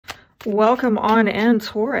Welcome on in,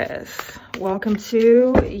 Taurus. Welcome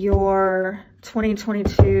to your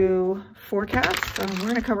 2022 forecast. We're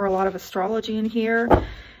going to cover a lot of astrology in here,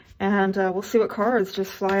 and we'll see what cards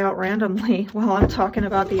just fly out randomly while I'm talking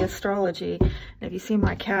about the astrology. And if you see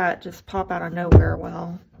my cat just pop out of nowhere,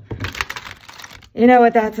 well, you know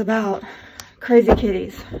what that's about. Crazy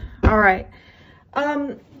kitties. All right.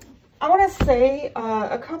 I want to say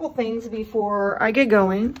a couple things before I get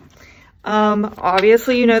going.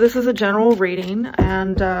 Obviously, you know, this is a general reading,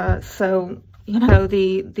 and so, you know,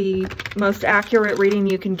 the most accurate reading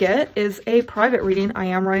you can get is a private reading. I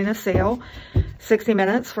am running a sale, 60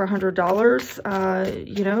 minutes for $100.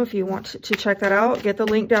 You know, if you want to check that out, get the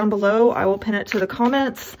link down below. I will pin it to the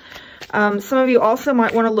comments. Some of you also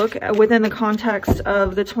might want to look within the context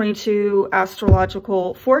of the 22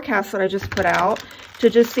 astrological forecast that I just put out to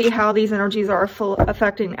just see how these energies are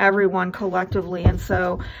affecting everyone collectively. And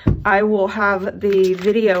so I will have the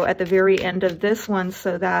video at the very end of this one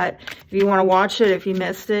so that if you want to watch it, if you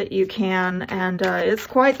missed it, you can. And it's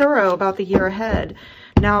quite thorough about the year ahead.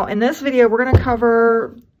 Now, in this video, we're going to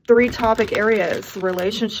cover 3 topic areas: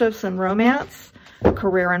 relationships and romance,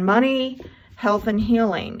 career and money, health and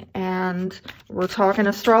healing. And we're talking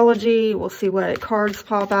astrology. We'll see what cards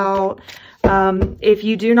pop out. If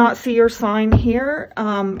you do not see your sign here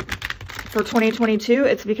for 2022,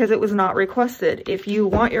 it's because it was not requested. If you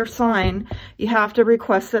want your sign, you have to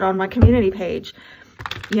request it on my community page.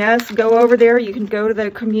 Yes, go over there. You can go to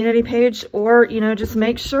the community page, or, you know, just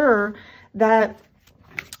make sure that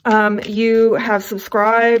you have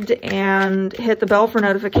subscribed and hit the bell for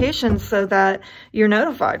notifications so that you're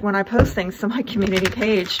notified when I post things to my community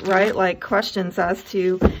page, right? Like questions as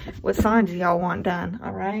to what signs y'all want done,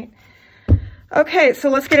 all right? Okay, so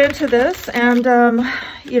let's get into this. And,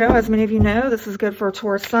 you know, as many of you know, this is good for a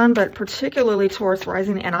Taurus sun, but particularly Taurus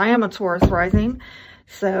rising, and I am a Taurus rising.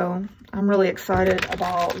 So I'm really excited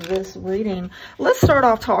about this reading. Let's start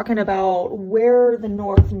off talking about where the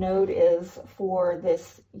North Node is for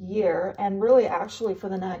this year, and really actually for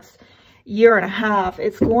the next year and a half.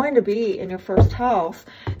 It's going to be in your first house.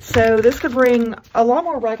 So this could bring a lot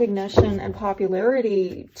more recognition and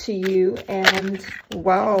popularity to you. And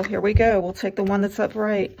wow, here we go. We'll take the one that's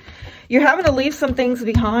upright. You're having to leave some things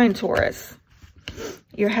behind, Taurus.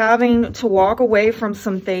 You're having to walk away from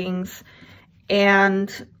some things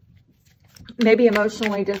and maybe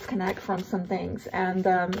emotionally disconnect from some things. And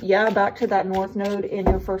yeah, back to that North Node in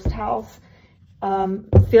your first house.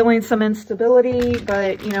 Feeling some instability,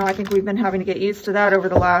 but, you know, I think we've been having to get used to that over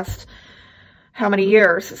the last how many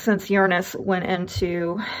years since Uranus went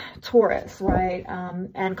into Taurus, right?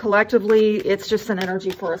 And collectively, it's just an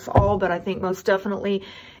energy for us all, but I think most definitely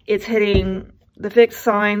it's hitting the fixed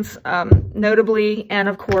signs, notably, and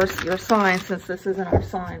of course your sign, since this isn't our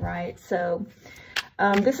sign, right? So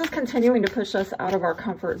this is continuing to push us out of our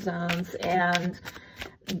comfort zones, and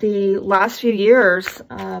the last few years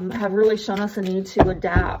have really shown us a need to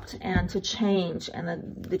adapt and to change.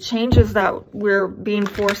 And the changes that we're being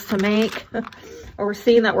forced to make, or we're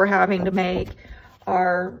seeing that we're having to make,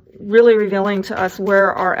 are really revealing to us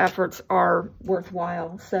where our efforts are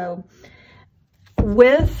worthwhile. So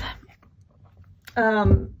with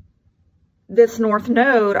this North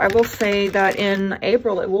Node, I will say that in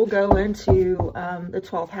April, it will go into the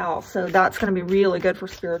 12th house. So that's going to be really good for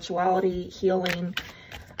spirituality, healing.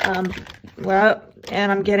 Well,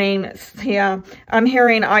 and I'm getting, yeah, I'm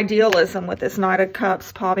hearing idealism with this Knight of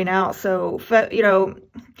Cups popping out. So, you know,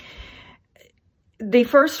 the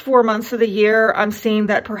first 4 months of the year, I'm seeing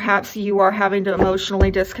that perhaps you are having to emotionally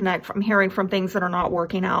disconnect from hearing from things that are not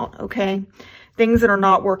working out, okay? Things that are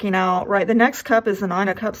not working out, right? The next cup is the 9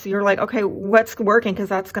 of Cups. So you're like, okay, what's working? Because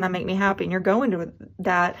that's going to make me happy. And you're going to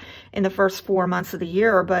that in the first 4 months of the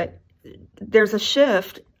year. But there's a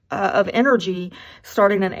shift of energy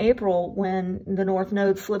starting in April when the North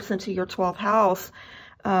Node slips into your 12th house,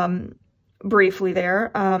 briefly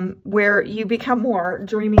there, where you become more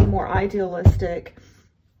dreamy, more idealistic.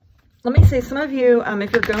 Let me say, some of you,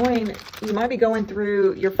 if you're going, you might be going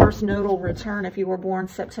through your first nodal return if you were born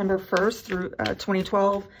September 1st through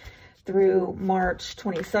 2012 through March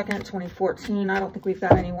 22nd, 2014. I don't think we've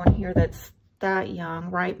got anyone here that's that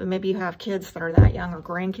young, right? But maybe you have kids that are that young or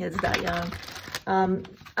grandkids that young.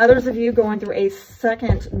 Others of you going through a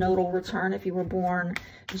second nodal return if you were born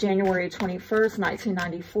January 21st,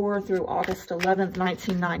 1994 through August 11th,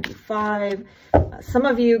 1995. Some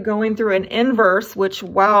of you going through an inverse, which,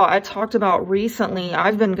 wow, I talked about recently.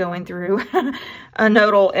 I've been going through a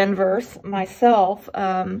nodal inverse myself.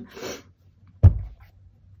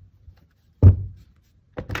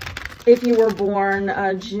 If you were born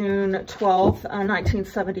June 12th,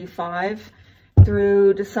 1975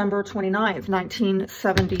 through December 29th,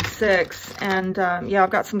 1976. And yeah, I've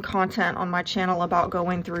got some content on my channel about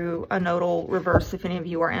going through a nodal reverse. If any of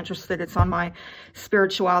you are interested, it's on my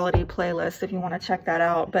spirituality playlist if you want to check that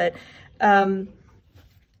out. But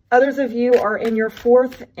others of you are in your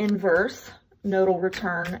 4th inverse nodal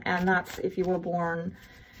return, and that's if you were born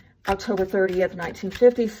October 30th,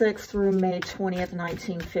 1956 through May 20th,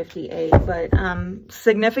 1958. But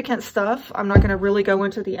significant stuff. I'm not going to really go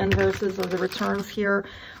into the inverses or the returns here,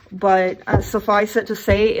 but suffice it to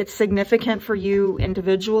say it's significant for you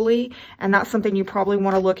individually, and that's something you probably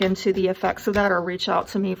want to look into the effects of that, or reach out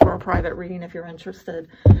to me for a private reading if you're interested.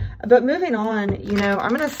 But moving on, you know,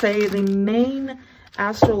 I'm going to say the main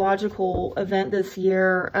astrological event this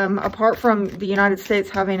year, apart from the United States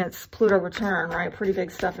having its Pluto return, right? Pretty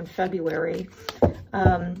big stuff in February.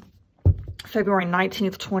 February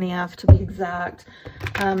 19th, 20th to be exact,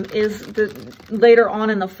 is the later on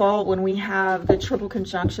in the fall when we have the triple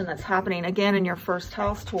conjunction that's happening again in your 1st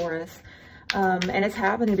house, Taurus. And it's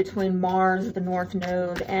happening between Mars, the North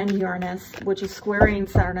Node, and Uranus, which is squaring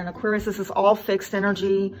Saturn and Aquarius. This is all fixed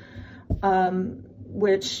energy,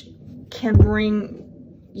 which can bring,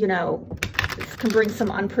 you know, this can bring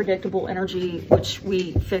some unpredictable energy, which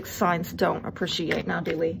we fixed signs don't appreciate now,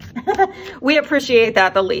 do we? We appreciate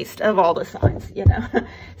that the least of all the signs, you know.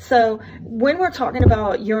 So when we're talking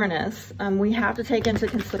about Uranus, we have to take into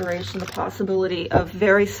consideration the possibility of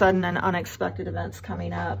very sudden and unexpected events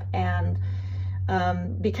coming up. And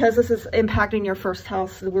because this is impacting your 1st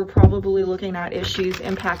house, we're probably looking at issues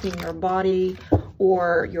impacting your body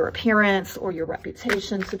or your appearance or your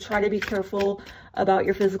reputation. So try to be careful about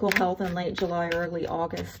your physical health in late July, early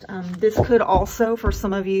August. This could also, for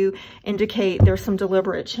some of you, indicate there's some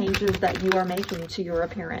deliberate changes that you are making to your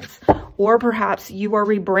appearance. Or perhaps you are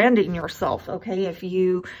rebranding yourself, okay? If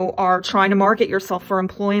you are trying to market yourself for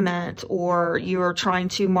employment, or you're trying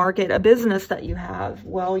to market a business that you have,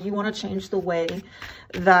 well, you want to change the way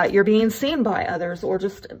that you're being seen by others, or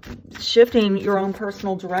just shifting your own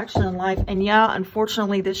personal direction in life. And yeah,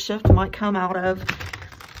 unfortunately, this shift might come out of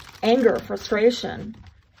anger, frustration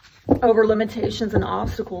over limitations and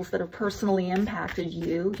obstacles that have personally impacted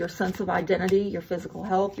you, your sense of identity, your physical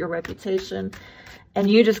health, your reputation. And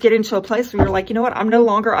you just get into a place where you're like, you know what, I'm no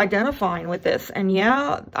longer identifying with this. And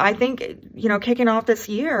yeah, I think, you know, kicking off this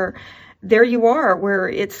year, there you are, where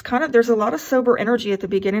it's kind of, there's a lot of sober energy at the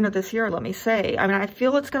beginning of this year, let me say. I mean, I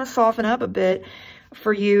feel it's going to soften up a bit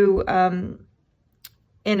for you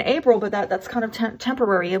in April, but that's kind of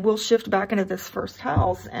temporary. It will shift back into this 1st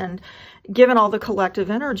house. And given all the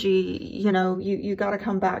collective energy, you know, you got to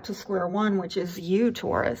come back to square one, which is you,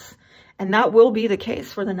 Taurus. And that will be the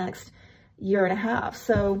case for the next year and a half.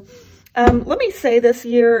 So let me say this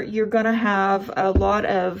year, you're going to have a lot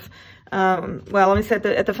of, well, let me say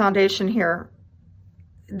at the foundation here,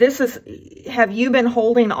 this is, have you been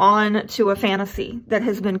holding on to a fantasy that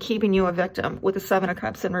has been keeping you a victim with the 7 of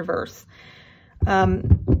Cups in reverse?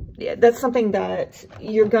 That's something that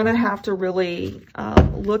you're going to have to really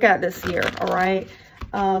look at this year, all right?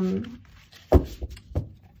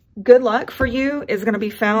 Good luck for you is going to be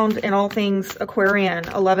found in all things Aquarian,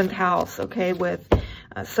 11th house, okay, with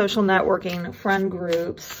social networking, friend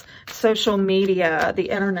groups, social media, the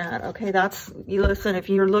internet, okay? That's, you listen, if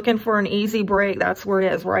you're looking for an easy break, that's where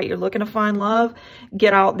it is, right? You're looking to find love,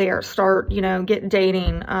 get out there, start, you know, get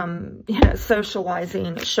dating, you know,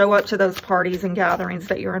 socializing, show up to those parties and gatherings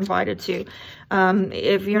that you're invited to.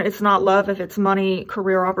 If you're, it's not love, if it's money,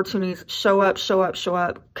 career opportunities, show up,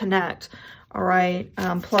 connect. All right.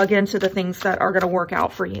 Plug into the things that are going to work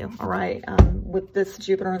out for you. All right. With this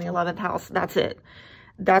Jupiter in the 11th house, that's it.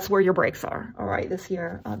 That's where your breaks are. All right. This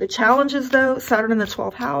year, the challenges though, Saturn in the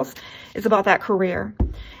 12th house is about that career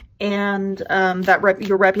and,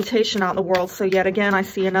 your reputation out in the world. So yet again, I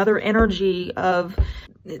see another energy of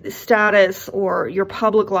status or your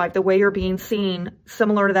public life, the way you're being seen,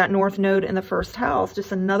 similar to that North Node in the 1st house,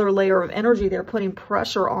 just another layer of energy there, putting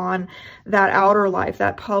pressure on that outer life,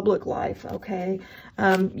 that public life, okay?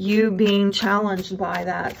 You being challenged by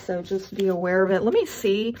that, so just be aware of it. Let me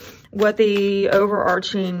see what the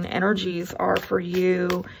overarching energies are for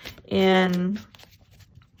you in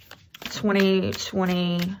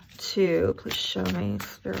 2022. Please show me,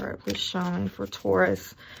 Spirit, please show me for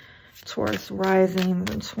Taurus. Taurus rising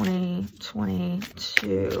in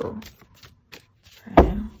 2022.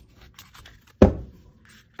 Okay.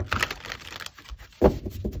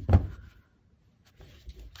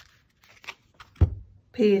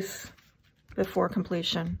 Peace before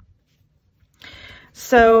completion.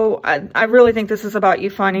 So I really think this is about you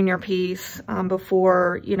finding your peace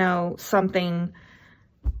before, you know, something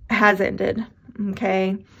has ended.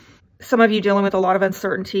 Okay. some of you dealing with a lot of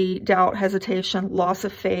uncertainty, doubt, hesitation, loss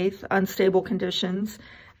of faith, unstable conditions.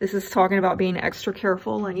 This is talking about being extra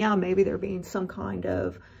careful, and yeah, maybe there being some kind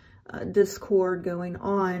of discord going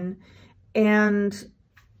on. And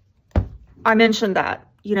I mentioned that,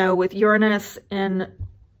 you know, with Uranus in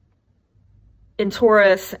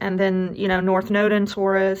Taurus, and then, you know, North Node in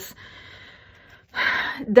Taurus,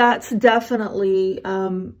 that's definitely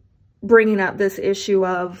bringing up this issue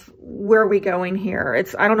of where are we going here.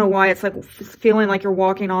 It's, I don't know why, it's like feeling like you're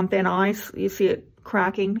walking on thin ice. You see it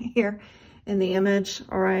cracking here in the image.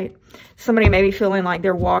 All right. Somebody may be feeling like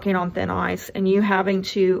they're walking on thin ice, and you having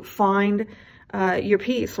to find your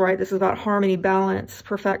peace, right? This is about harmony, balance,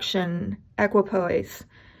 perfection, equipoise,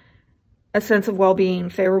 a sense of well-being,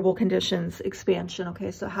 favorable conditions, expansion. Okay,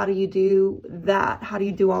 so how do you do that? How do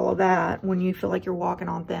you do all of that when you feel like you're walking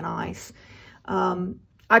on thin ice?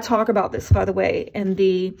 I talk about this, by the way, in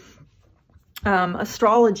the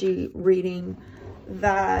astrology reading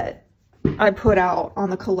that I put out on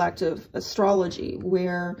the collective astrology,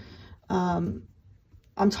 where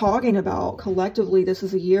I'm talking about collectively, this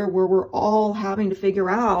is a year where we're all having to figure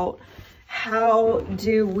out how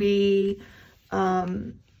do we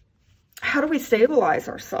stabilize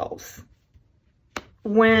ourselves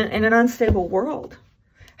when in an unstable world?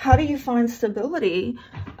 How do you find stability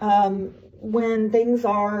when things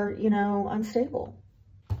are, you know, unstable?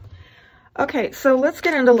 Okay, so let's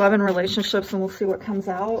get into love and relationships, and we'll see what comes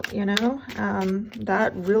out, you know.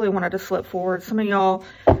 That really wanted to slip forward. Some of y'all,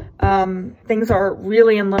 things are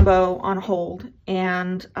really in limbo, on hold,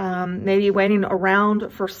 and maybe waiting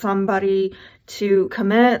around for somebody to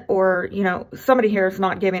commit, or, you know, somebody here is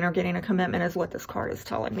not giving or getting a commitment is what this card is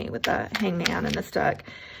telling me with the Hangman in this deck.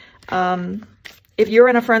 If you're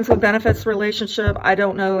in a friends with benefits relationship, I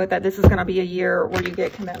don't know that this is going to be a year where you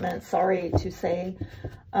get commitment. Sorry to say.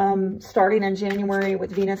 Starting in January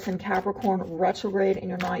with Venus in Capricorn retrograde in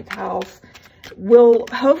your 9th house will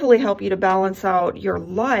hopefully help you to balance out your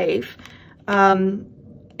life.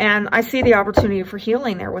 And I see the opportunity for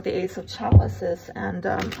healing there with the Ace of Chalices, and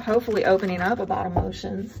hopefully opening up about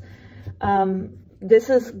emotions.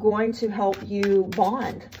 This is going to help you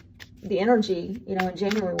bond. The energy, you know, in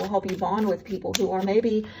January will help you bond with people who are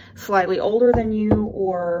maybe slightly older than you,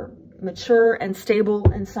 or mature and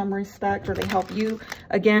stable in some respect, or they help you,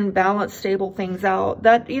 again, balance, stable things out.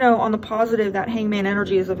 That, you know, on the positive, that Hangman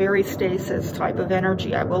energy is a very stasis type of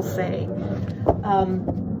energy, I will say.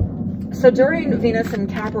 So during Venus in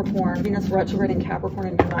Capricorn, Venus retrograde in Capricorn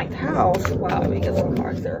in your 9th house, wow, let me get some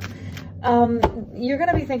cards there. You're going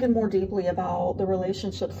to be thinking more deeply about the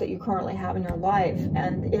relationships that you currently have in your life,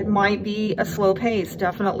 and it might be a slow pace,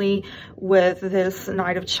 definitely with this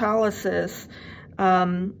Knight of Chalices.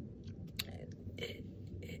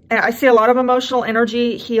 I see a lot of emotional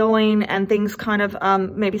energy, healing, and things kind of,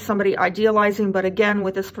 maybe somebody idealizing, but again,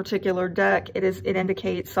 with this particular deck, it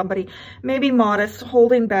indicates somebody maybe modest,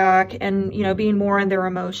 holding back, and, you know, being more in their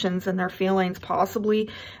emotions and their feelings, possibly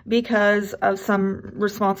because of some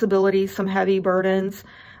responsibilities, some heavy burdens,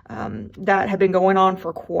 that have been going on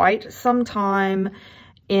for quite some time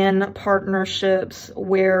in partnerships,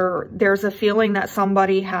 where there's a feeling that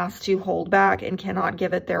somebody has to hold back and cannot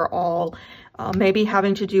give it their all. Maybe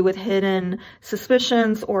having to do with hidden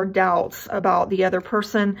suspicions or doubts about the other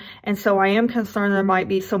person. And so I am concerned there might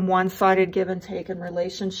be some one-sided give and take in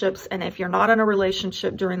relationships. And if you're not in a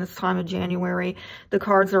relationship during this time of January, the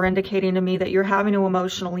cards are indicating to me that you're having to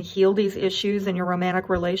emotionally heal these issues in your romantic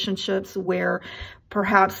relationships, where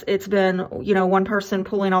perhaps it's been, you know, one person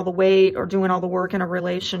pulling all the weight or doing all the work in a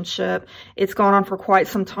relationship. It's gone on for quite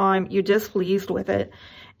some time. You're displeased with it.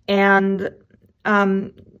 And,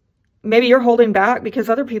 maybe you're holding back because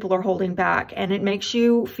other people are holding back, and it makes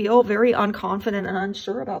you feel very unconfident and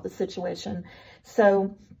unsure about the situation.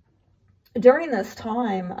 So during this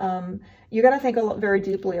time, you got to think very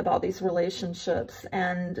deeply about these relationships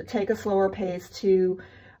and take a slower pace to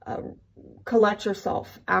collect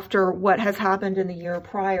yourself after what has happened in the year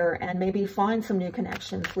prior, and maybe find some new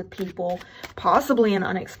connections with people, possibly in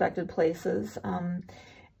unexpected places.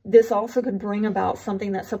 This also could bring about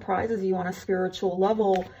something that surprises you on a spiritual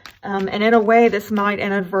level. And in a way, this might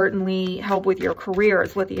inadvertently help with your career,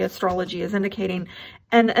 is what the astrology is indicating.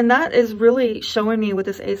 And that is really showing me with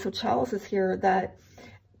this Ace of Chalices here, that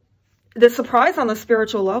the surprise on the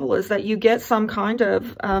spiritual level is that you get some kind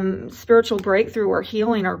of spiritual breakthrough or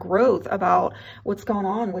healing or growth about what's going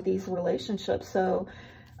on with these relationships. So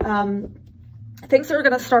things are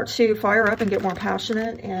going to start to fire up and get more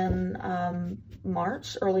passionate in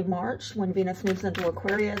March, early March, when Venus moves into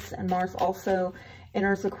Aquarius, and Mars also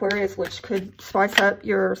enters Aquarius, which could spice up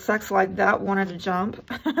your sex life. That wanted to jump.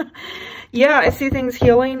 Yeah, I see things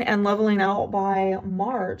healing and leveling out by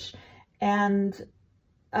March. And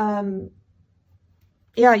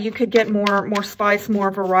yeah, you could get more spice,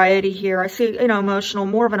 more variety here. I see, you know,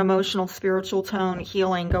 more of an emotional, spiritual tone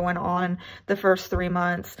healing going on the first 3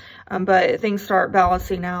 months. But things start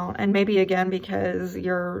balancing out. And maybe again, because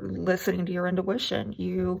you're listening to your intuition,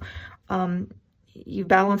 you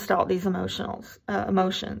balanced out these emotions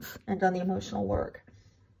and done the emotional work.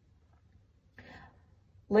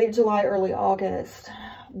 Late July, early August.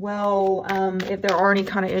 Well, if there are any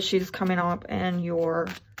kind of issues coming up in your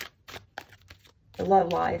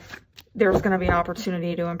love life, there's going to be an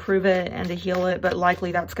opportunity to improve it and to heal it, but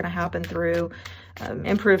likely that's going to happen through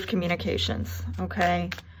improved communications, okay?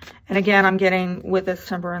 And again, I'm getting with this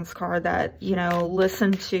Temperance card that, you know,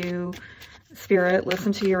 listen to Spirit,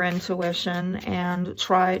 listen to your intuition, and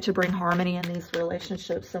try to bring harmony in these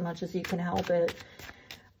relationships so much as you can help it.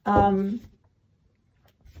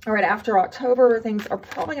 All right, after October, things are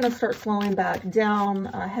probably going to start slowing back down.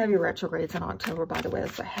 Heavy retrogrades in October, by the way.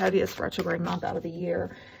 It's the heaviest retrograde month out of the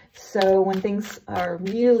year. So when things are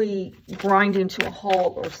really grinding to a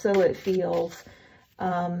halt, or so it feels,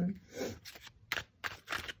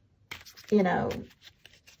 you know,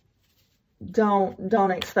 don't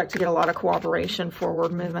expect to get a lot of cooperation,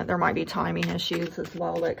 forward movement. There might be timing issues as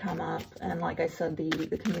well that come up. And like I said,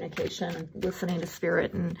 the communication and listening to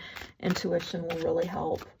Spirit and intuition will really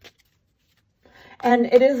help. And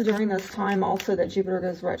it is during this time also that Jupiter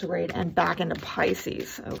goes retrograde and back into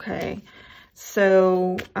Pisces, okay?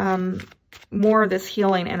 So more of this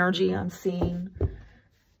healing energy I'm seeing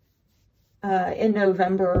in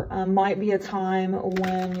November might be a time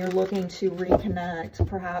when you're looking to reconnect,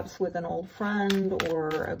 perhaps with an old friend or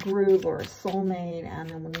a group or a soulmate. And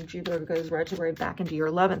then when Jupiter goes retrograde back into your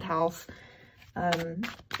 11th house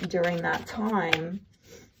during that time,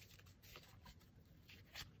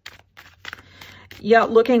 yeah,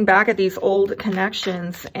 looking back at these old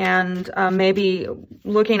connections and maybe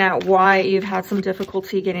looking at why you've had some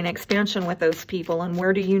difficulty getting expansion with those people, and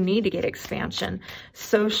where do you need to get expansion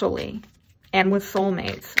socially and with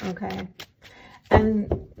soulmates, okay?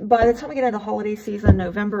 And by the time we get into holiday season,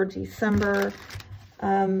 November, December,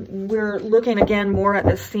 we're looking again more at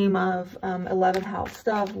this theme of 11th house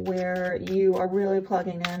stuff, where you are really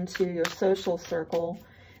plugging into your social circle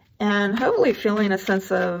and hopefully feeling a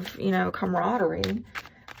sense of, you know, camaraderie.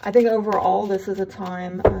 I think overall this is a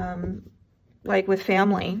time, like with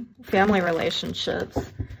family relationships,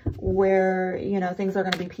 where, you know, things are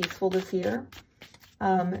going to be peaceful this year.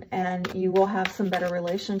 And you will have some better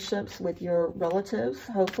relationships with your relatives,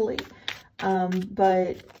 hopefully.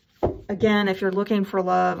 But again, if you're looking for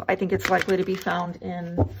love, I think it's likely to be found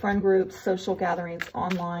in friend groups, social gatherings,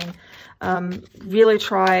 online. Really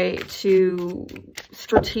try to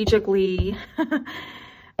strategically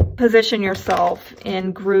position yourself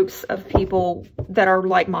in groups of people that are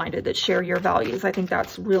like-minded, that share your values. I think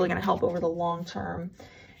that's really going to help over the long term.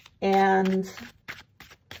 And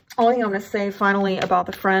all I'm going to say finally about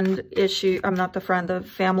the friend issue, the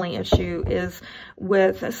family issue, is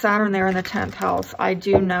with Saturn there in the 10th house. I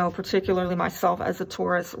do know, particularly myself as a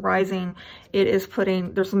Taurus rising, it is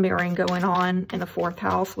there's a mirroring going on in the 4th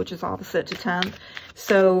house, which is opposite to 10th.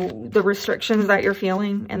 So the restrictions that you're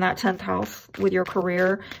feeling in that 10th house with your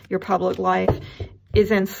career, your public life,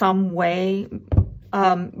 is in some way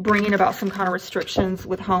bringing about some kind of restrictions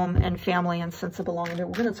with home and family and sense of belonging.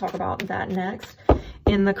 We're going to talk about that next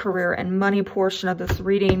in the career and money portion of this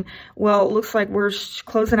reading. Well, it looks like we're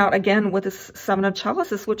closing out again with this 7 of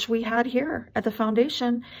Chalices, which we had here at the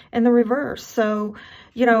foundation in the reverse. So,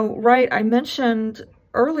 you know, right, I mentioned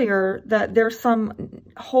earlier that there's some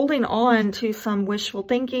holding on to some wishful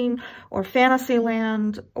thinking or fantasy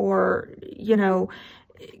land, or, you know,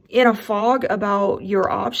 in a fog about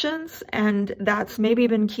your options, and that's maybe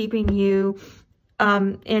been keeping you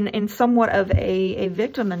in somewhat of a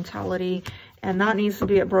victim mentality, and that needs to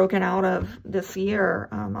be broken out of this year.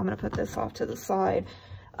 I'm going to put this off to the side.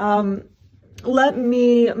 Let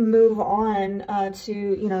me move on to,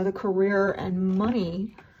 you know, the career and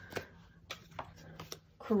money.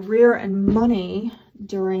 Career and money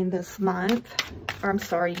during this month, or I'm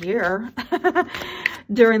sorry, year.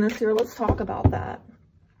 During this year, let's talk about that.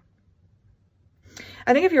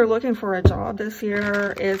 I think if you're looking for a job this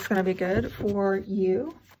year, it's going to be good for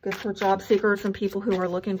you. Good for job seekers and people who are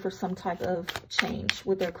looking for some type of change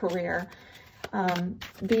with their career.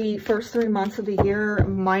 The first 3 months of the year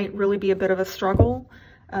might really be a bit of a struggle,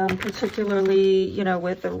 particularly, you know,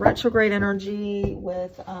 with the retrograde energy,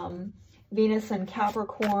 with Venus and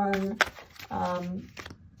Capricorn,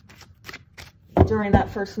 during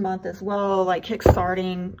that first month as well, like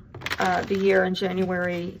kickstarting the year in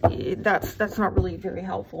January, that's not really very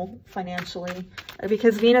helpful financially,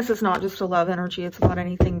 because Venus is not just a love energy. It's about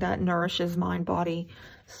anything that nourishes mind, body,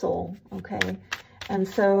 soul. Okay. And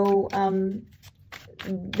so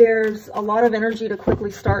there's a lot of energy to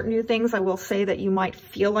quickly start new things. I will say that you might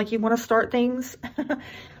feel like you want to start things,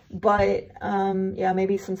 but yeah,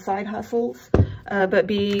 maybe some side hustles. But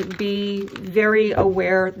be very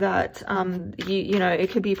aware that, you know, it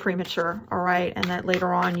could be premature, all right? And that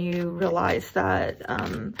later on you realize that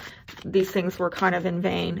these things were kind of in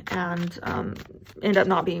vain and end up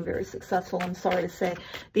not being very successful. I'm sorry to say.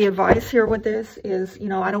 The advice here with this is, you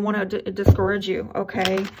know, I don't want to discourage you,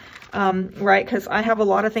 okay? Right? Because I have a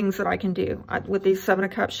lot of things that I can do. With these 7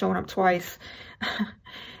 of Cups showing up twice,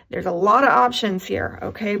 there's a lot of options here,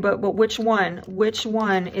 okay? But which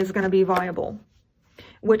one is going to be viable?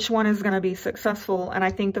 Which one is going to be successful? And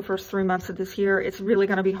I think the first 3 months of this year, it's really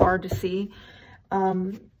going to be hard to see.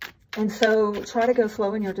 And so try to go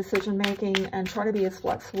slow in your decision making and try to be as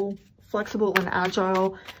flexible and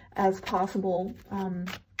agile as possible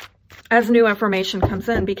as new information comes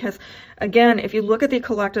in. Because again, if you look at the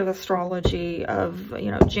collective astrology of,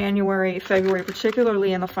 you know, January, February,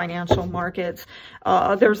 particularly in the financial markets,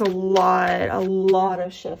 there's a lot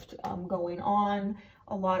of shift going on,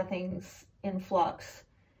 a lot of things in flux,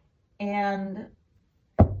 and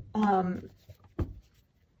a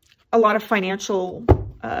lot of financial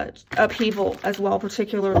upheaval as well,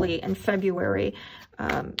 particularly in February.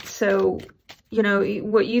 So, you know,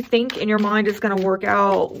 what you think in your mind is going to work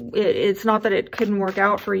out, it's not that it couldn't work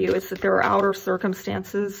out for you. It's that there are outer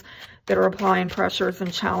circumstances that are applying pressures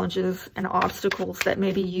and challenges and obstacles that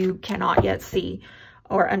maybe you cannot yet see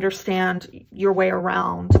or understand your way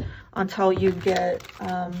around until you get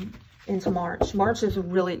into March. March is a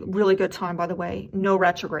really good time, by the way. No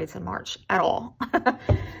retrogrades in March at all.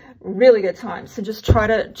 Really good time. So just try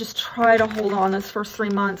to hold on this first 3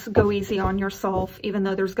 months. Go easy on yourself, even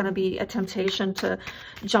though there's going to be a temptation to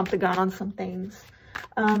jump the gun on some things.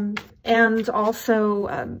 And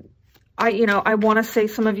also, I want to say,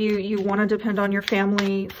 some of you want to depend on your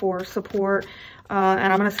family for support.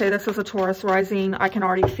 And I'm going to say this as a Taurus rising. I can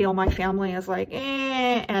already feel my family is like,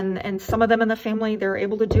 and some of them in the family, they're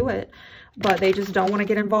able to do it, but they just don't want to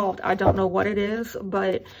get involved. I don't know what it is,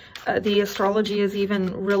 but the astrology is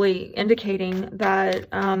even really indicating that,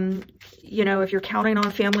 you know, if you're counting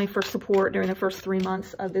on family for support during the first 3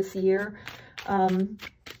 months of this year,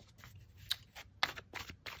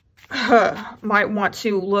 might want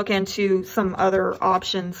to look into some other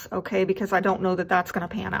options, okay? Because I don't know that that's going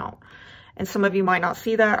to pan out. And some of you might not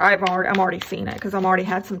see that. I'm already seeing it, because I've already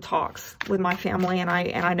had some talks with my family, and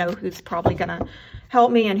I know who's probably going to help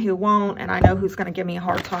me and who won't, and I know who's going to give me a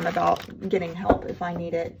hard time about getting help if I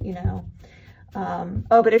need it, you know.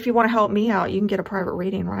 Oh, but if you want to help me out, you can get a private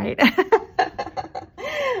reading, right?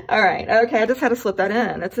 All right. Okay, I just had to slip that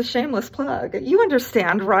in. It's a shameless plug. You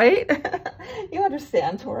understand, right? You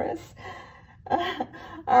understand, Taurus.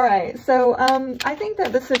 All right, so I think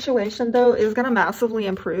that the situation, though, is going to massively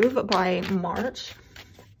improve by March.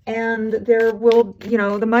 And there will, you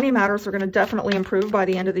know, the money matters are going to definitely improve by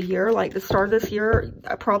the end of the year. Like the start of this year,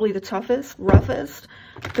 probably the toughest, roughest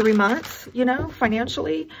 3 months, you know,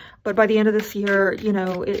 financially. But by the end of this year, you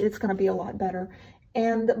know, it's going to be a lot better.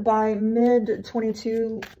 And by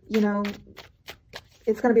mid-22, you know,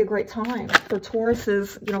 it's going to be a great time for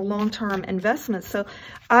Taurus's, you know, long-term investments. So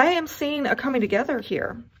I am seeing a coming together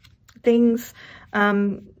here. Things,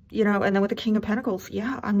 you know, and then with the King of Pentacles,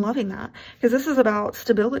 yeah, I'm loving that. Because this is about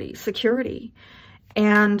stability, security,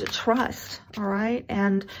 and trust, all right?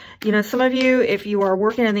 And, you know, some of you, if you are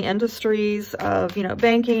working in the industries of, you know,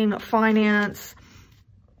 banking, finance,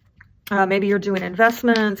 maybe you're doing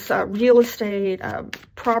investments, real estate,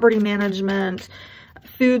 property management,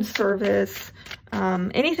 food service,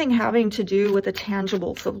 anything having to do with the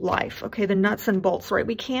tangibles of life, okay, the nuts and bolts, right?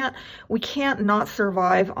 We can't not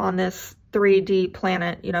survive on this 3D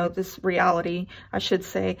planet, you know, this reality, I should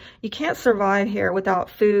say. You can't survive here without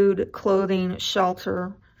food, clothing,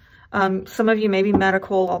 shelter. Some of you may be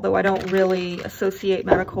medical, although I don't really associate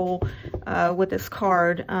medical with this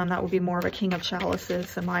card. That would be more of a King of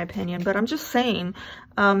Chalices, in my opinion. But I'm just saying,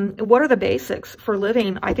 what are the basics for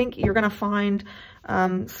living? I think you're going to find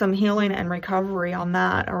some healing and recovery on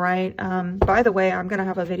that, all right? By the way, I'm going to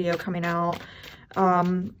have a video coming out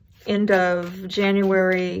end of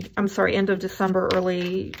January, I'm sorry, end of December,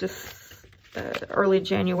 early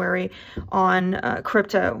January on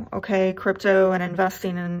crypto, okay? Crypto and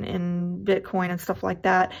investing in Bitcoin and stuff like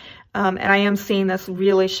that. And I am seeing this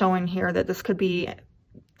really showing here that this could be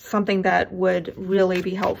something that would really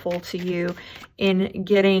be helpful to you in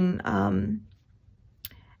getting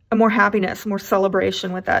more happiness, more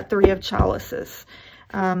celebration with that 3 of chalices.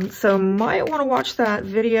 So might want to watch that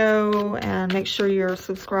video and make sure you're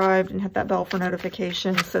subscribed and hit that bell for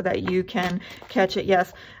notifications so that you can catch it.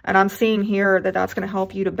 Yes, and I'm seeing here that that's going to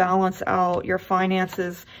help you to balance out your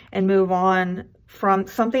finances and move on from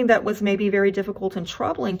something that was maybe very difficult and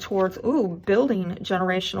troubling towards, building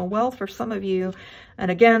generational wealth for some of you.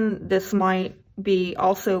 And again, this might be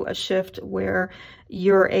also a shift where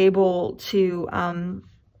you're able to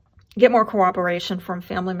get more cooperation from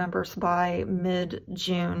family members by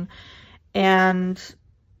mid-June. And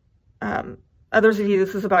others of you,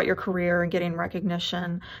 this is about your career and getting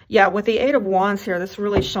recognition. Yeah, with the 8 of Wands here, this is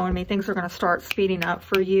really showing me things are going to start speeding up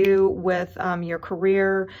for you with your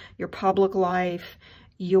career, your public life,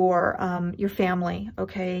 your family,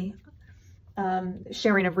 okay?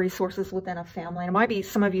 Sharing of resources within a family. And it might be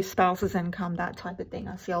some of you spouse's income, that type of thing.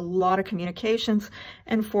 I see a lot of communications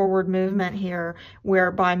and forward movement here,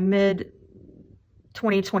 where by mid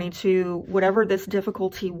 2022, whatever this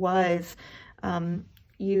difficulty was,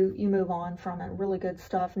 you move on from it. Really good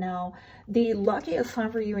stuff. Now, the luckiest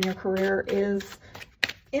time for you in your career is,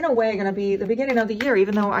 in a way, going to be the beginning of the year,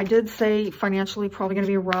 even though I did say financially probably going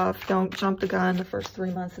to be rough. Don't jump the gun the first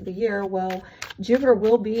 3 months of the year. Well, Jupiter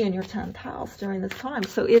will be in your 10th house during this time.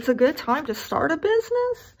 So it's a good time to start a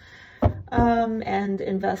business and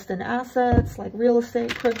invest in assets like real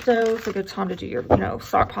estate, crypto. It's a good time to do your,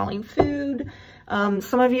 stockpiling food.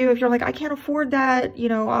 Some of you, if you're like, I can't afford that,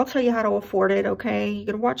 I'll tell you how to afford it, okay? You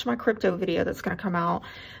can watch my crypto video that's going to come out.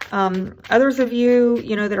 Others of you,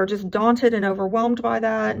 that are just daunted and overwhelmed by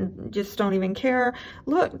that and just don't even care,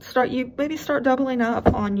 look, maybe start doubling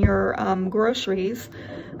up on your groceries,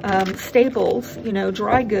 staples,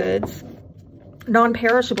 dry goods,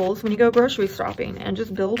 non-perishables when you go grocery shopping, and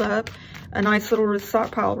just build up a nice little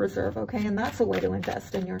stockpile reserve, okay? And that's a way to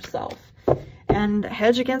invest in yourself. And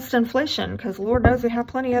hedge against inflation, because Lord knows we have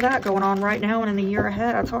plenty of that going on right now and in the year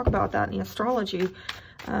ahead. I talk about that in the astrology,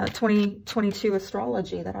 2022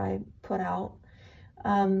 astrology that I put out.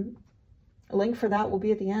 A link for that will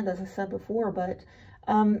be at the end, as I said before. But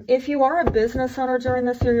if you are a business owner during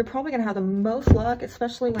this year, you're probably going to have the most luck,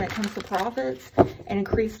 especially when it comes to profits and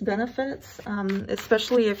increased benefits,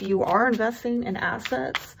 especially if you are investing in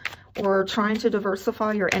assets or trying to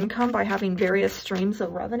diversify your income by having various streams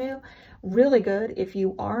of revenue. Really good. If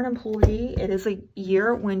you are an employee, it is a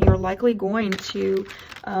year when you're likely going to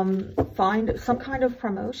find some kind of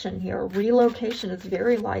promotion here. Relocation is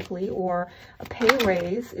very likely, or a pay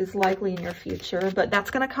raise is likely in your future, but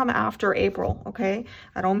that's going to come after April, okay?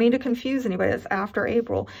 I don't mean to confuse anybody. It's after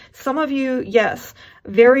April. Some of you, yes,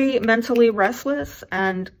 very mentally restless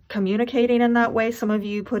and communicating in that way. Some of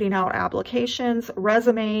you putting out applications,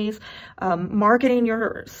 resumes, marketing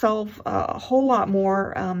yourself a whole lot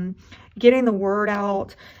more, getting the word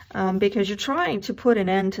out, because you're trying to put an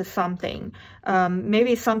end to something.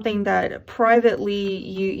 Maybe something that privately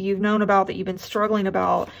you've known about, that you've been struggling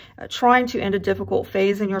about, trying to end a difficult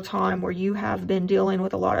phase in your time where you have been dealing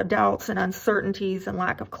with a lot of doubts and uncertainties and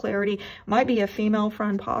lack of clarity. Might be a female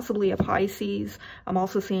friend, possibly a Pisces. I'm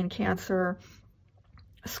also seeing Cancer,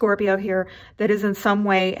 Scorpio here, that is in some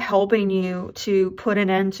way helping you to put an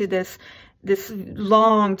end to this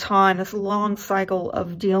long time, this long cycle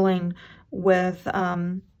of dealing with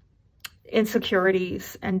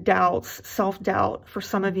insecurities and doubts, self-doubt for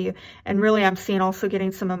some of you. And really, I'm seeing also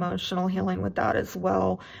getting some emotional healing with that as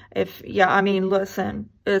well. Listen,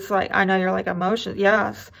 it's like, I know you're like, emotions.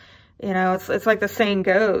 Yes. It's like the saying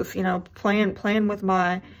goes, playing with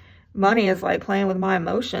my money is like playing with my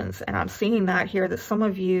emotions. And I'm seeing that here, that some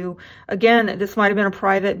of you, again, this might have been a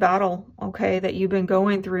private battle, okay, that you've been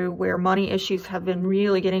going through, where money issues have been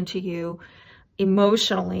really getting to you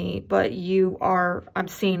emotionally, but I'm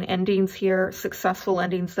seeing endings here, successful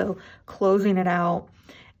endings though, closing it out.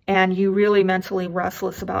 And you really mentally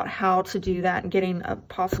restless about how to do that, and getting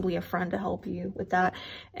possibly a friend to help you with that.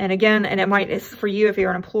 And again, it's for you if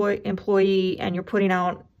you're an employee and you're putting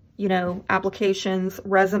out, applications,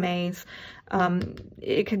 resumes.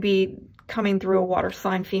 It could be coming through a water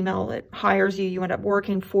sign female that hires you. You end up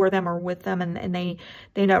working for them or with them, and they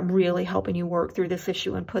end up really helping you work through this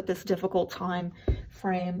issue and put this difficult time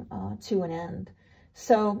frame to an end.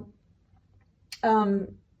 So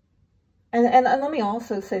And let me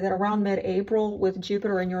also say that around mid-April with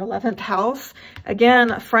Jupiter in your 11th house,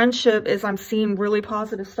 again, friendship is, I'm seeing really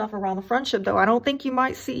positive stuff around the friendship, though I don't think you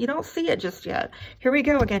don't see it just yet. Here we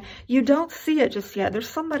go again. You don't see it just yet. There's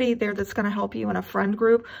somebody there that's going to help you in a friend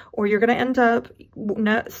group, or you're going to end up,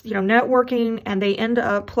 networking, and they end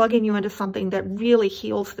up plugging you into something that really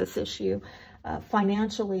heals this issue.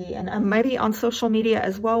 Financially, and maybe on social media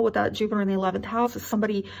as well with that Jupiter in the 11th house is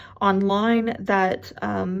somebody online that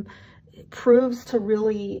proves to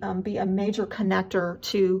really be a major connector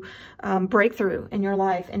to breakthrough in your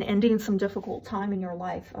life and ending some difficult time in your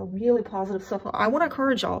life. A really positive stuff. I want to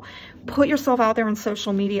encourage y'all, put yourself out there in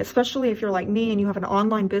social media, especially if you're like me and you have an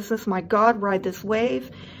online business. My God, ride this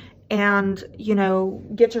wave. And,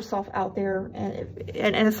 get yourself out there.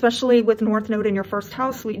 And especially with North Node in your first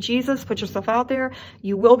house, sweet Jesus, put yourself out there.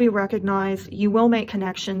 You will be recognized. You will make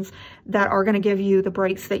connections that are going to give you the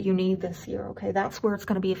breaks that you need this year. Okay, that's where it's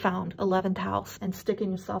going to be found, 11th house, and sticking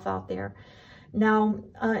yourself out there. Now,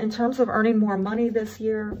 in terms of earning more money this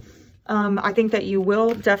year, I think that you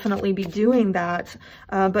will definitely be doing that,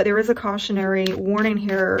 but there is a cautionary warning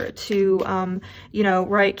here to,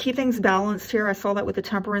 keep things balanced here. I saw that with the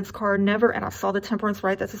Temperance card, and I saw the Temperance,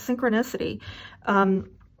 right? That's a synchronicity,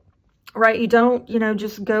 right? You don't,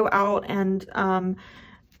 just go out and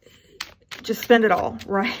just spend it all,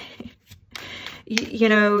 right?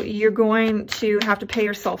 You're going to have to pay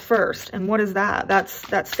yourself first. And what is that?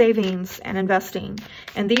 That's savings and investing.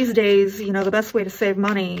 And these days, the best way to save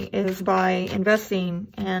money is by investing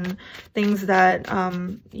in things that,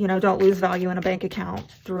 don't lose value in a bank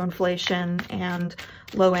account through inflation and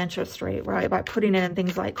low interest rate, right? By putting it in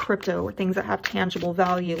things like crypto or things that have tangible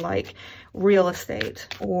value like real estate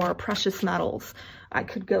or precious metals. I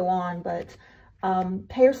could go on, but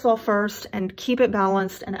pay yourself first and keep it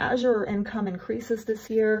balanced. And as your income increases this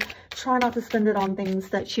year, try not to spend it on things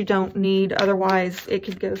that you don't need. Otherwise, it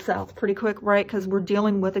could go south pretty quick, right? Because we're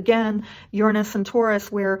dealing with, again, Uranus and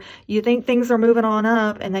Taurus, where you think things are moving on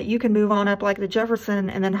up and that you can move on up like the Jefferson,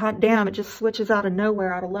 and then hot damn, it just switches out of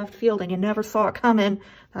nowhere, out of left field, and you never saw it coming.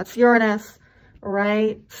 That's Uranus,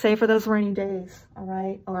 right? Save for those rainy days, all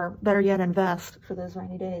right? Or better yet, invest for those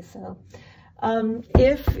rainy days. So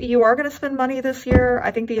if you are going to spend money this year,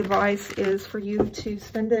 I think the advice is for you to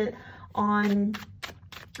spend it on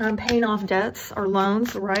paying off debts or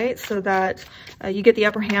loans, right? So that you get the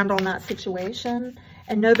upper hand on that situation.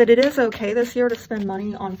 And know that it is okay this year to spend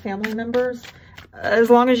money on family members,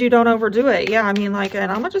 as long as you don't overdo it. Yeah, I mean,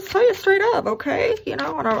 and I'm going to just tell you straight up, okay?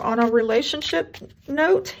 On a relationship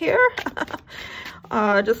note here,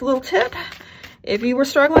 just a little tip. If you were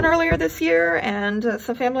struggling earlier this year and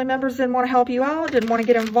some family members didn't want to help you out, didn't want to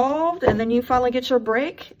get involved, and then you finally get your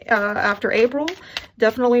break after April,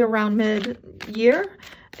 definitely around mid-year,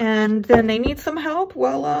 and then they need some help,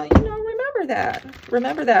 well, remember that.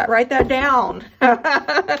 Remember that. Write that down.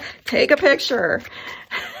 Take a picture.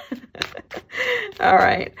 All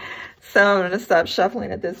right. So I'm going to stop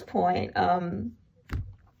shuffling at this point.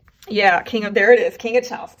 Yeah, there it is, King of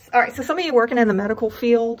Chalices. All right, so some of you working in the medical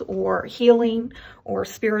field or healing or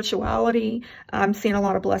spirituality, I'm seeing a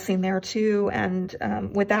lot of blessing there too. And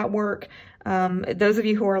with that work, those of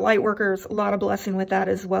you who are light workers, a lot of blessing with that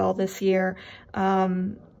as well this year.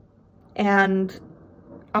 And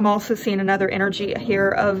I'm also seeing another energy here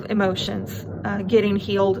of emotions getting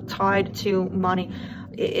healed, tied to money.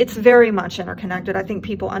 It's very much interconnected. I think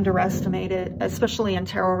people underestimate it, especially in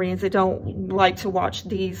tarot readings. They don't like to watch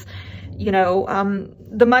these,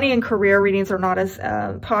 the money and career readings are not as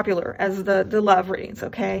popular as the love readings,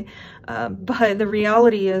 okay? But the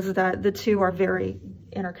reality is that the two are very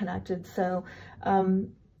interconnected. So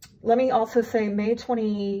let me also say May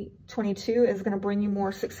 2022 is going to bring you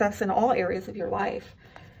more success in all areas of your life.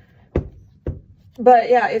 But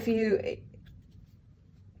yeah, if you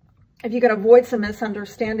can avoid some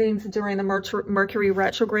misunderstandings during the Mercury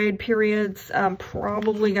retrograde periods,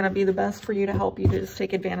 probably going to be the best for you to help you to just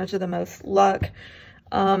take advantage of the most luck.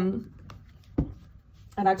 And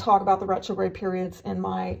I talk about the retrograde periods in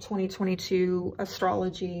my 2022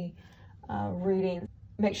 astrology reading.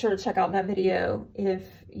 Make sure to check out that video if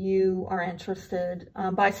you are interested.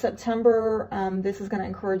 By September, this is going to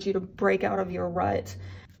encourage you to break out of your rut.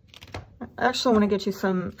 I actually want to get you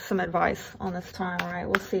some advice on this time. All right,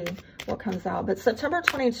 we'll see what comes out. But September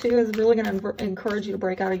 22 is really going to encourage you to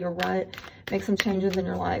break out of your rut, make some changes in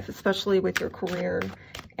your life, especially with your career.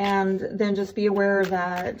 And then just be aware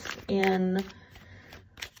that in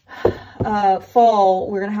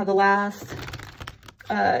fall, we're going to have the last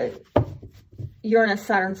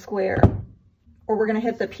Uranus-Saturn square. or we're going to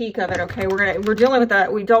hit the peak of it. Okay, we're dealing with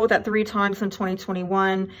that. We dealt with that 3 times in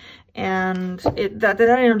 2021, and that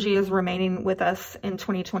energy is remaining with us in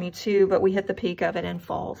 2022, but we hit the peak of it in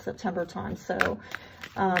fall, September time. So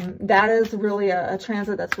that is really a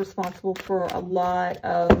transit that's responsible for a lot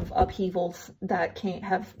of upheavals that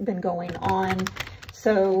have been going on.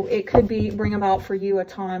 So it could bring about for you a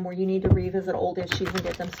time where you need to revisit old issues and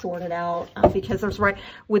get them sorted out, because there's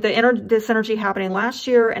with this energy happening last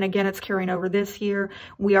year, and again, it's carrying over this year.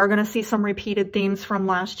 We are going to see some repeated themes from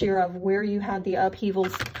last year of where you had the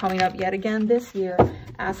upheavals coming up yet again this year,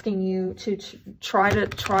 asking you to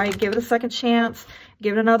give it a second chance,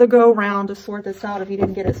 give it another go round to sort this out if you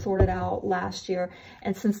didn't get it sorted out last year.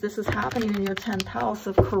 And since this is happening in your 10th house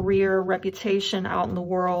of career, reputation out in the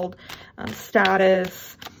world, status,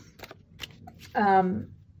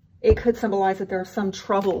 it could symbolize that there are some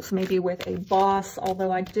troubles, maybe with a boss,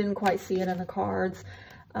 although I didn't quite see it in the cards.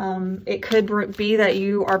 It could be that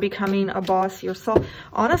you are becoming a boss yourself.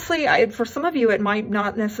 Honestly, for some of you, it might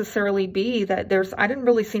not necessarily be that I didn't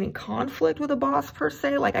really see any conflict with a boss per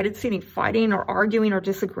se. Like, I didn't see any fighting or arguing or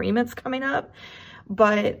disagreements coming up.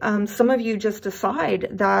 But some of you just decide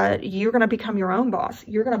that you're going to become your own boss.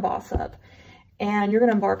 You're going to boss up. And you're going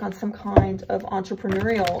to embark on some kind of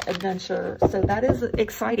entrepreneurial adventure. So that is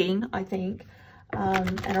exciting, I think.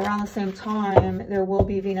 And around the same time, there will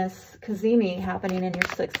be Venus Cazimi happening in your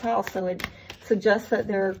 6th house. So it suggests that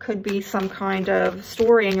there could be some kind of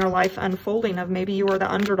story in your life unfolding of maybe you were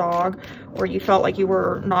the underdog, or you felt like you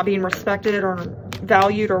were not being respected or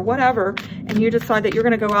valued or whatever. And you decide that you're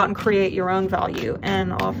going to go out and create your own value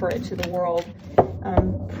and offer it to the world.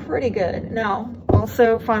 Pretty good. Now,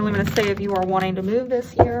 also, finally, I'm going to say, if you are wanting to move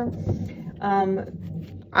this year,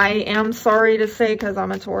 I am sorry to say, because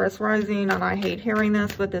I'm a Taurus rising and I hate hearing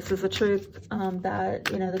this, but this is the truth, that,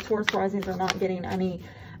 the Taurus risings are not getting any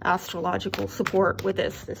astrological support with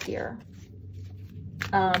this year.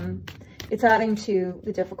 It's adding to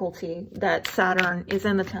the difficulty that Saturn is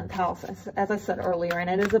in the 10th house, as I said earlier, and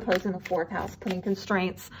it is opposing the 4th house, putting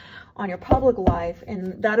constraints on your public life,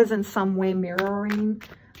 and that is in some way mirroring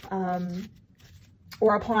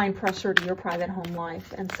or applying pressure to your private home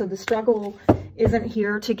life. And so the struggle isn't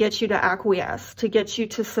here to get you to acquiesce, to get you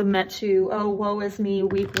to submit to, oh, woe is me,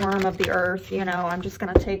 weak worm of the earth, I'm just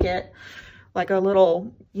going to take it like a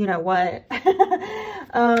little, what.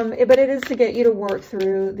 But it is to get you to work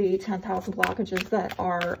through the 10th house blockages that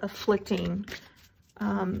are afflicting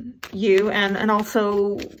you and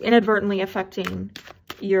also inadvertently affecting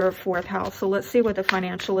your 4th house. So let's see what the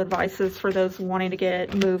financial advice is for those wanting to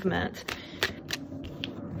get movement.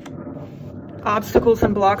 Obstacles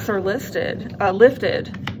and blocks are lifted,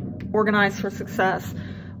 organized for success.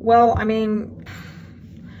 Well, I mean,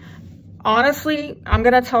 honestly, I'm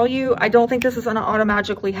going to tell you, I don't think this is going to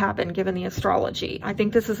automatically happen given the astrology. I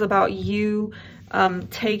think this is about you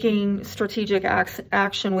taking strategic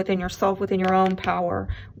action within yourself, within your own power,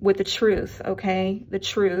 with the truth, okay? The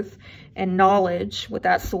truth and knowledge with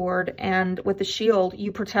that sword, and with the shield,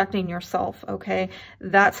 you protecting yourself, okay?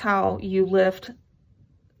 That's how you lift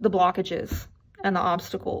the blockages and the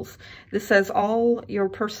obstacles. This says all your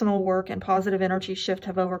personal work and positive energy shift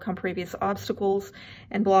have overcome previous obstacles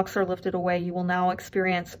and blocks are lifted away. You will now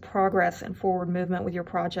experience progress and forward movement with your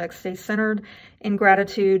projects. Stay centered in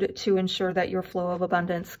gratitude to ensure that your flow of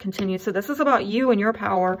abundance continues. So this is about you and your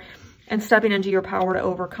power and stepping into your power to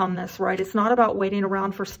overcome this, right? It's not about waiting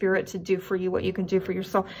around for spirit to do for you what you can do for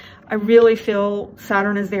yourself. I really feel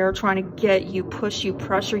Saturn is there trying to get you, push you,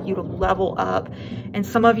 pressure you to level up. And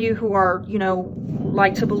some of you who are,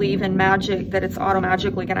 like to believe in magic, that it's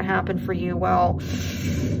auto-magically going to happen for you, well,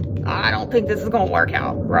 I don't think this is going to work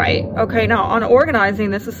out, right? Okay, now on organizing,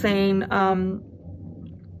 this is saying,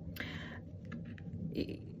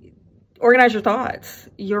 organize your thoughts,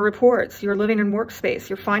 your reports, your living and workspace,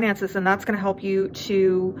 your finances, and that's going to help you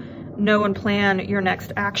to know and plan your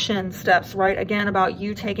next action steps, right? Again, about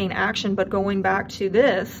you taking action, but going back to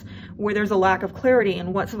this, where there's a lack of clarity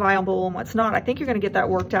and what's viable and what's not. I think you're going to get that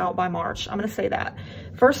worked out by March. I'm going to say that.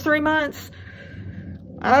 First 3 months,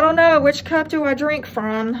 I don't know, which cup do I drink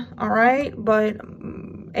from, all right? But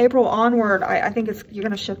April onward, I think you're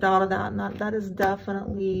going to shift out of that, and that is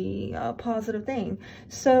definitely a positive thing.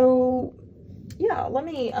 So, yeah, let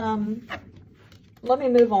me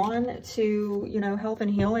move on to, health and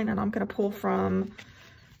healing, and I'm going to pull from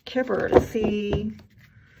Kipper to see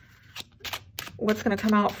what's going to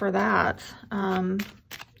come out for that. And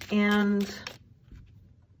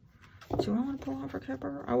do I want to pull out for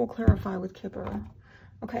Kipper? I will clarify with Kipper.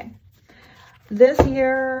 Okay. This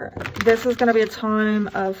year, this is going to be a time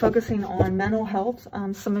of focusing on mental health.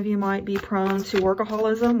 Some of you might be prone to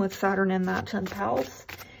workaholism with Saturn in that 10th house.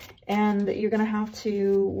 And you're going to have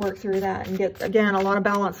to work through that and get, again, a lot of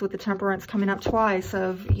balance with the temperance coming up twice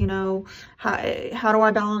of, you know, how do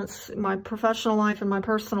I balance my professional life and my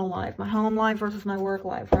personal life, my home life versus my work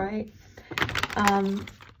life, right?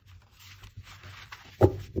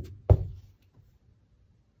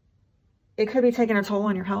 It could be taking a toll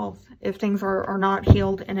on your health if things are not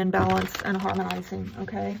healed and in balance and harmonizing,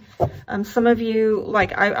 okay? Some of you,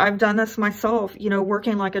 like I've done this myself, you know,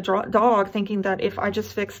 working like a dog, thinking that if I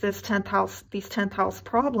just fix this 10th house, these 10th house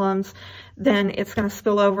problems, then it's going to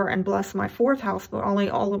spill over and bless my 4th house. But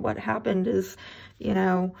all of what happened is, you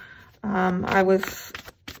know, I was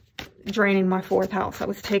draining my 4th house. I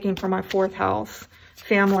was taking from my 4th house,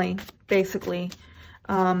 family, basically.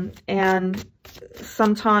 And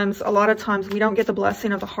sometimes, a lot of times, we don't get the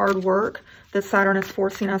blessing of the hard work that Saturn is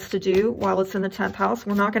forcing us to do while it's in the 10th house.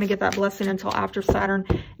 We're not going to get that blessing until after Saturn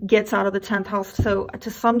gets out of the 10th house. So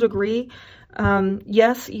to some degree,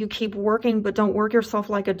 yes, you keep working, but don't work yourself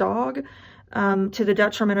like a dog to the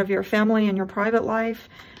detriment of your family and your private life,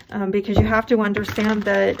 because you have to understand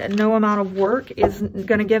that no amount of work is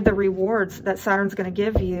going to give the rewards that Saturn's going to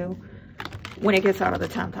give you when it gets out of the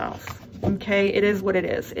 10th house. Okay, it is what it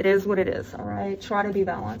is. It is what it is, all right? Try to be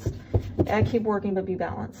balanced. And keep working, but be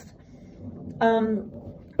balanced.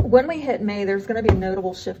 When we hit May, there's going to be a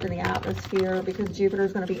notable shift in the atmosphere because Jupiter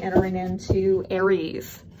is going to be entering into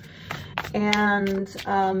Aries. And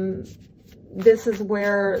this is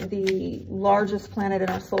where the largest planet in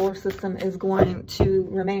our solar system is going to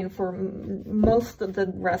remain for most of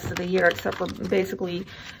the rest of the year, except for basically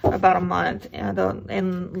about a month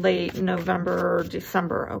in late November or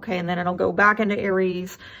December, okay? And then it'll go back into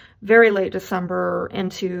Aries very late December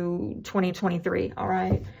into 2023, all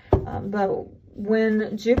right? But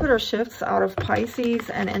when Jupiter shifts out of Pisces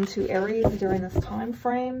and into Aries during this time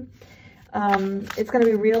frame, it's going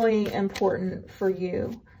to be really important for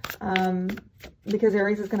you. Because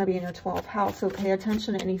Aries is going to be in your 12th house. So pay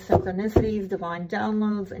attention to any synchronicities, divine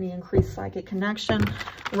downloads, any increased psychic connection,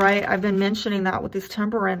 right? I've been mentioning that with these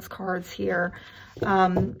temperance cards here.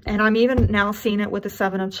 And I'm even now seeing it with the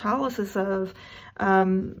 7 of chalices of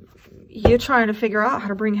you trying to figure out how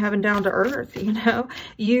to bring heaven down to earth, you know?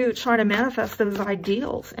 You trying to manifest those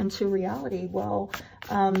ideals into reality. Well,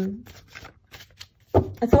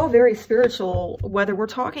 it's all very spiritual, whether we're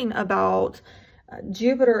talking about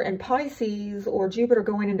Jupiter and Pisces or Jupiter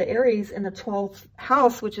going into Aries in the 12th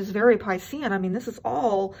house, which is very Piscean. I mean, this is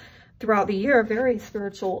all throughout the year, very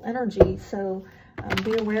spiritual energy. So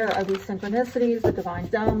be aware of these synchronicities, the divine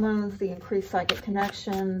downloads, the increased psychic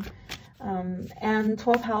connection. And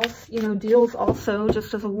 12th house, you know, deals also,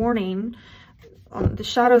 just as a warning, on the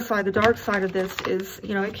shadow side, the dark side of this is,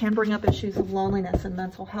 you know, it can bring up issues of loneliness and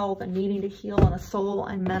mental health and needing to heal on a soul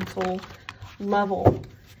and mental level.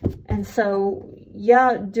 And so,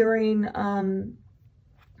 yeah, during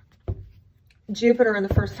Jupiter in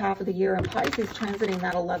the first half of the year and Pisces transiting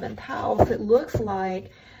that 11th house, it looks like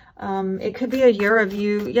it could be a year of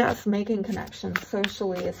you, yes, making connections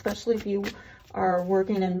socially, especially if you are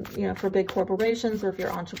working in, you know, for big corporations or if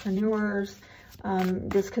you're entrepreneurs.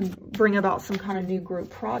 This could bring about some kind of new group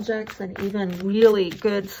projects and even really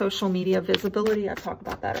good social media visibility. I talked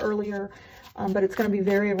about that earlier. But it's going to be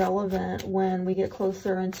very relevant when we get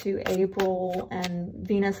closer into April and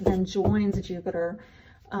Venus then joins Jupiter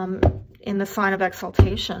in the sign of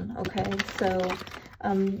exaltation, okay? So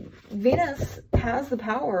Venus has the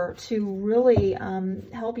power to really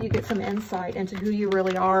help you get some insight into who you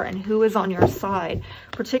really are and who is on your side,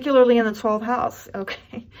 particularly in the 12th house,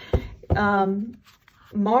 okay?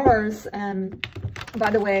 Mars, and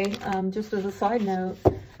by the way, just as a side note,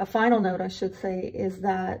 a final note, I should say, is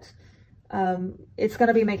that it's going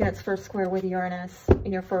to be making its first square with Uranus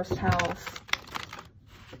in your 1st house.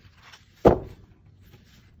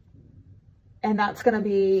 And that's going to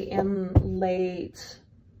be in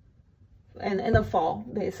in the fall,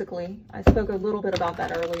 basically. I spoke a little bit about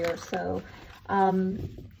that earlier. So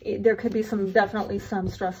there could be definitely some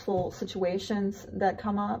stressful situations that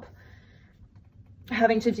come up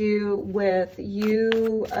having to do with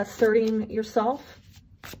you asserting yourself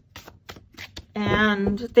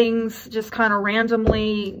and things just kind of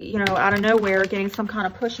randomly, you know, out of nowhere, getting some kind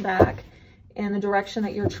of pushback in the direction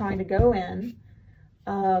that you're trying to go in.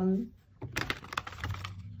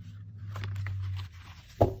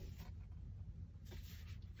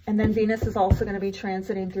 And then Venus is also going to be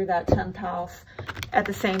transiting through that 10th house at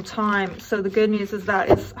the same time. So the good news is that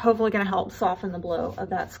it's hopefully going to help soften the blow of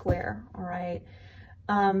that square, all right?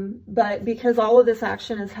 But because all of this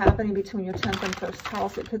action is happening between your 10th and 1st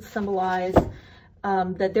house, it could symbolize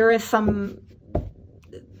that there is some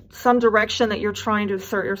direction that you're trying to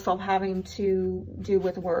assert yourself having to do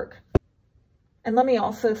with work. And let me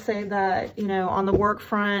also say that, you know, on the work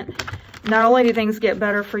front, not only do things get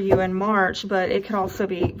better for you in March, but it could also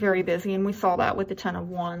be very busy. And we saw that with the 10 of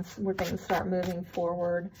Wands, where things start moving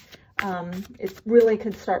forward. It really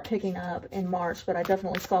could start picking up in March, but I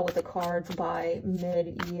definitely saw with the cards by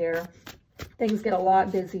mid-year, things get a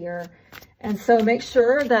lot busier. And so make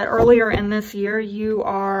sure that earlier in this year, you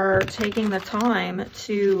are taking the time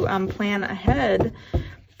to plan ahead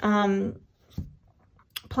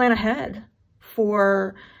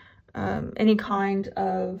for any kind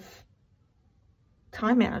of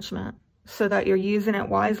time management, so that you're using it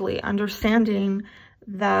wisely, understanding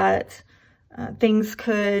that things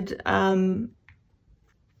could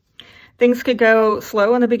go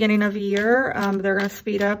slow in the beginning of the year. They're going to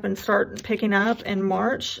speed up and start picking up in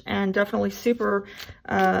March, and definitely super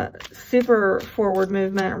forward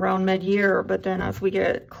movement around mid-year. But then as we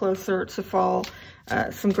get closer to fall,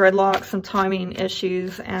 some gridlock, some timing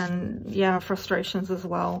issues, and yeah, frustrations as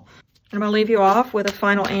well. I'm going to leave you off with a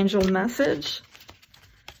final angel message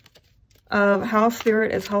of how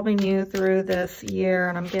Spirit is helping you through this year.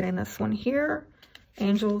 And I'm getting this one here.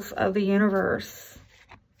 Angels of the universe.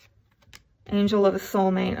 Angel of a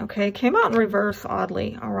soulmate. Okay, came out in reverse,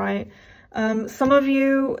 oddly. All right. Some of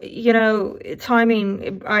you, you know,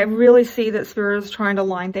 timing, I really see that Spirit is trying to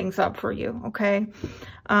line things up for you. Okay.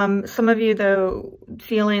 Some of you, though,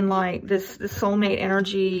 feeling like this soulmate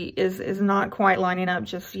energy is not quite lining up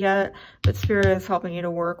just yet, but Spirit is helping you to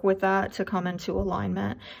work with that to come into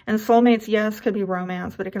alignment. And soulmates, yes, could be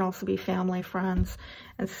romance, but it can also be family, friends.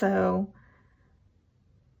 And so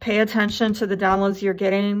pay attention to the downloads you're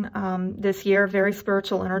getting this year. Very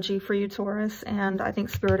spiritual energy for you, Taurus. And I think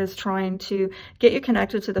Spirit is trying to get you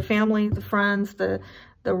connected to the family, the friends, the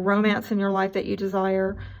romance in your life that you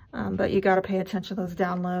desire. But you got to pay attention to those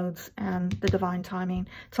downloads and the divine timing.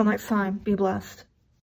 Till next time, be blessed.